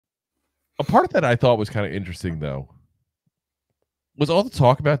A part of that I thought was kind of interesting, though, was all the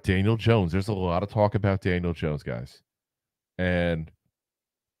talk about Daniel Jones. There's a lot of talk about Daniel Jones, guys. And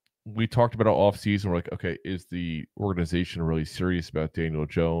we talked about it offseason. We're like, okay, is the organization really serious about Daniel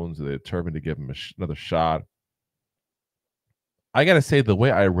Jones? Are they determined to give him another shot? I got to say, the way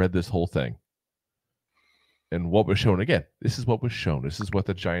I read this whole thing and what was shown, again, this is what was shown. This is what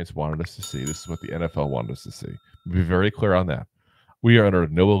the Giants wanted us to see. This is what the NFL wanted us to see. Be very clear on that. We are under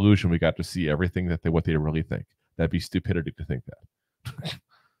no illusion we got to see everything that what they really think. That'd be stupidity to think that.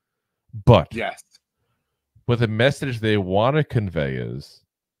 But yes, what the message they want to convey is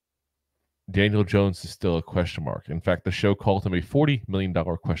Daniel Jones is still a question mark. In fact, the show called him a $40 million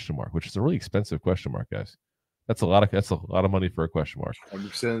question mark, which is a really expensive question mark, guys. That's a lot of money for a question mark.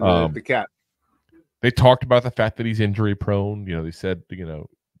 100% the cap. They talked about the fact that he's injury prone. You know, they said, you know,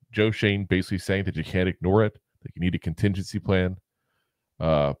 Joe Schoen basically saying that you can't ignore it, that you need a contingency plan. You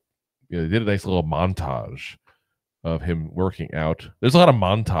know, they did a nice little montage of him working out. There's a lot of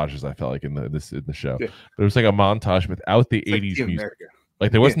montages, I felt like, in the show. Yeah. There was like a montage without the 80s music. America.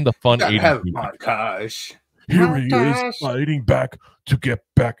 Like there wasn't the fun 80s music. Montage. Here he is fighting back to get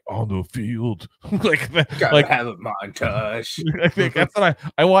back on the field. Gotta have a montage. I think that's what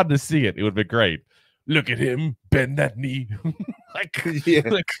I wanted to see it. It would be great. Look at him bend that knee.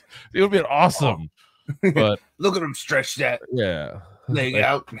 It would be awesome. But look at him stretch that. Yeah. Leg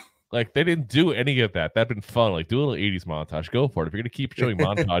out. Like they didn't do any of that. That'd been fun. Like do a little 80s montage. Go for it. If you're gonna keep showing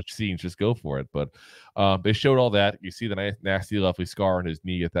montage scenes, just go for it. But they showed all that. You see the nasty, lovely scar on his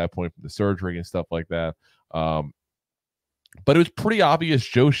knee at that point from the surgery and stuff like that. But it was pretty obvious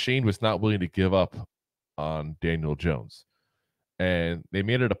Joe Schoen was not willing to give up on Daniel Jones. And they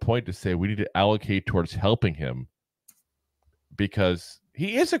made it a point to say we need to allocate towards helping him because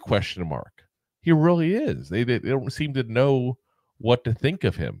he is a question mark. He really is. They don't seem to know what to think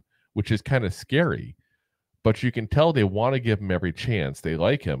of him, which is kind of scary. But you can tell they want to give him every chance. They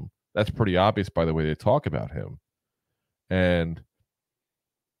like him. That's pretty obvious by the way they talk about him. And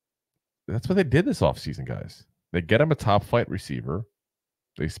that's what they did this offseason, guys. They get him a top flight receiver.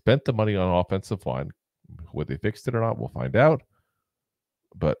 They spent the money on offensive line. Whether they fixed it or not, we'll find out.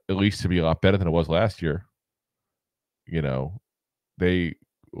 But at least to be a lot better than it was last year. You know, they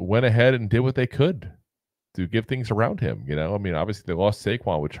went ahead and did what they could to give things around him. You know, I mean, obviously they lost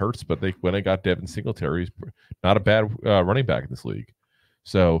Saquon, which hurts, but they went and got Devin Singletary, who's not a bad running back in this league.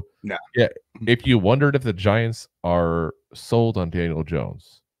 So, yeah, if you wondered if the Giants are sold on Daniel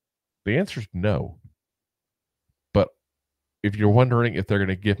Jones, the answer is no. But if you're wondering if they're going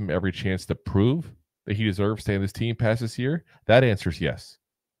to give him every chance to prove that he deserves to stay in this team past this year, that answer is yes.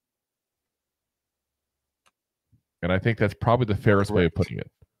 And I think that's probably the fairest way of putting it.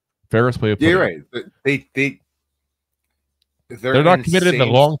 Fairest way of putting it. You're right. They're not committed in the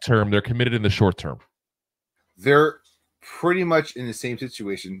long term. They're committed in the short term. They're pretty much in the same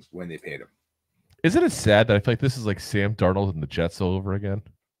situation when they paid him. Isn't it sad that I feel like this is like Sam Darnold and the Jets all over again?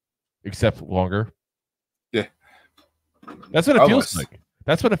 Except longer. Yeah. That's what it feels like.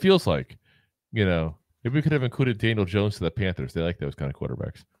 That's what it feels like. You know, maybe we could have included Daniel Jones to the Panthers. They like those kind of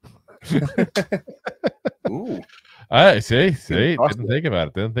quarterbacks. Ooh. I see. Didn't think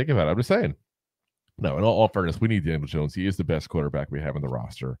about it. I'm just saying. No, in all fairness, we need Daniel Jones. He is the best quarterback we have in the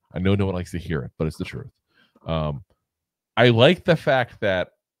roster. I know no one likes to hear it, but it's the truth. I like the fact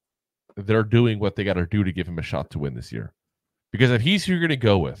that they're doing what they got to do to give him a shot to win this year. Because if he's who you're going to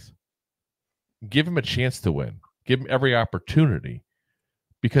go with, give him a chance to win. Give him every opportunity.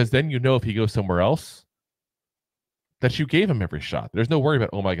 Because then you know if he goes somewhere else, that you gave him every shot. There's no worry about,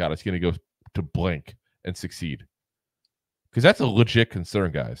 oh my God, it's going to go to blank and succeed. Because that's a legit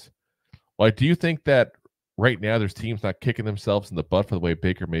concern, guys. Like, do you think that right now there's teams not kicking themselves in the butt for the way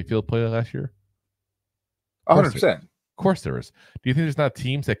Baker Mayfield played last year? 100%. Of course there is. Do you think there's not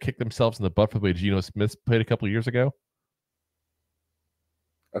teams that kick themselves in the butt for the way Geno Smith played a couple of years ago?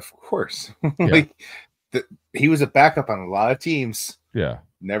 Of course. Yeah. He was a backup on a lot of teams. Yeah.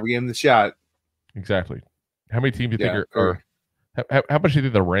 Never gave him the shot. Exactly. How many teams do you think are how much do you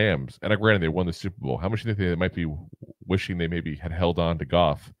think the Rams, and granted they won the Super Bowl, how much do you think they might be wishing they maybe had held on to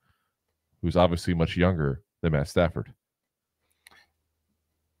Goff, who's obviously much younger than Matt Stafford?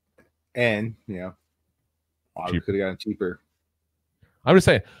 And, you know, probably could have gotten cheaper. I'm just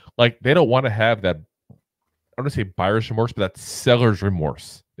saying, like, they don't want to have that, I don't want to say buyer's remorse, but that seller's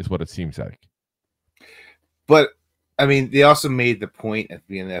remorse is what it seems like. But, I mean, they also made the point at the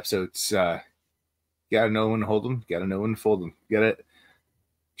beginning of the episodes, you got to know when to hold them. You got to know when to fold them. You got to,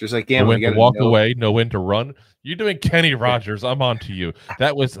 just like gambling. Know when to walk away, know when to run. You're doing Kenny Rogers. I'm on to you.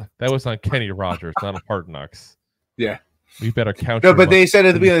 That was on Kenny Rogers, not a Hard Knocks. Yeah. We better count. No, but they said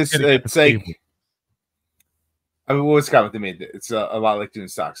at the beginning, it's like, table. I mean, what was the comment they made? It's a lot like doing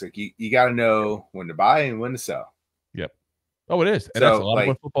stocks. Like you got to know when to buy and when to sell. Yep. Oh, it is. And So, that's a lot of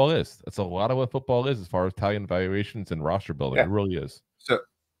what football is. That's a lot of what football is as far as talent valuations and roster building. Yeah. It really is. So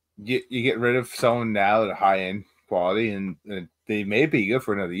you get rid of someone now at a high end quality, and they may be good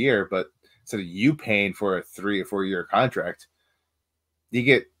for another year, but instead of you paying for a 3 or 4 year contract,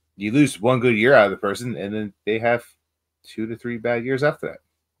 you lose one good year out of the person, and then they have 2 to 3 bad years after that.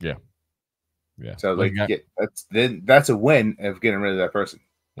 Yeah. Yeah. So that's a win of getting rid of that person.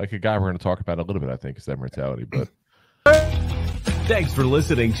 Like a guy we're going to talk about a little bit, I think, is that mentality. But thanks for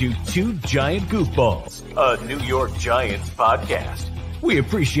listening to Two Giant Goofballs, a New York Giants podcast. We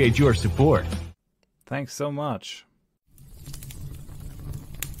appreciate your support. Thanks so much.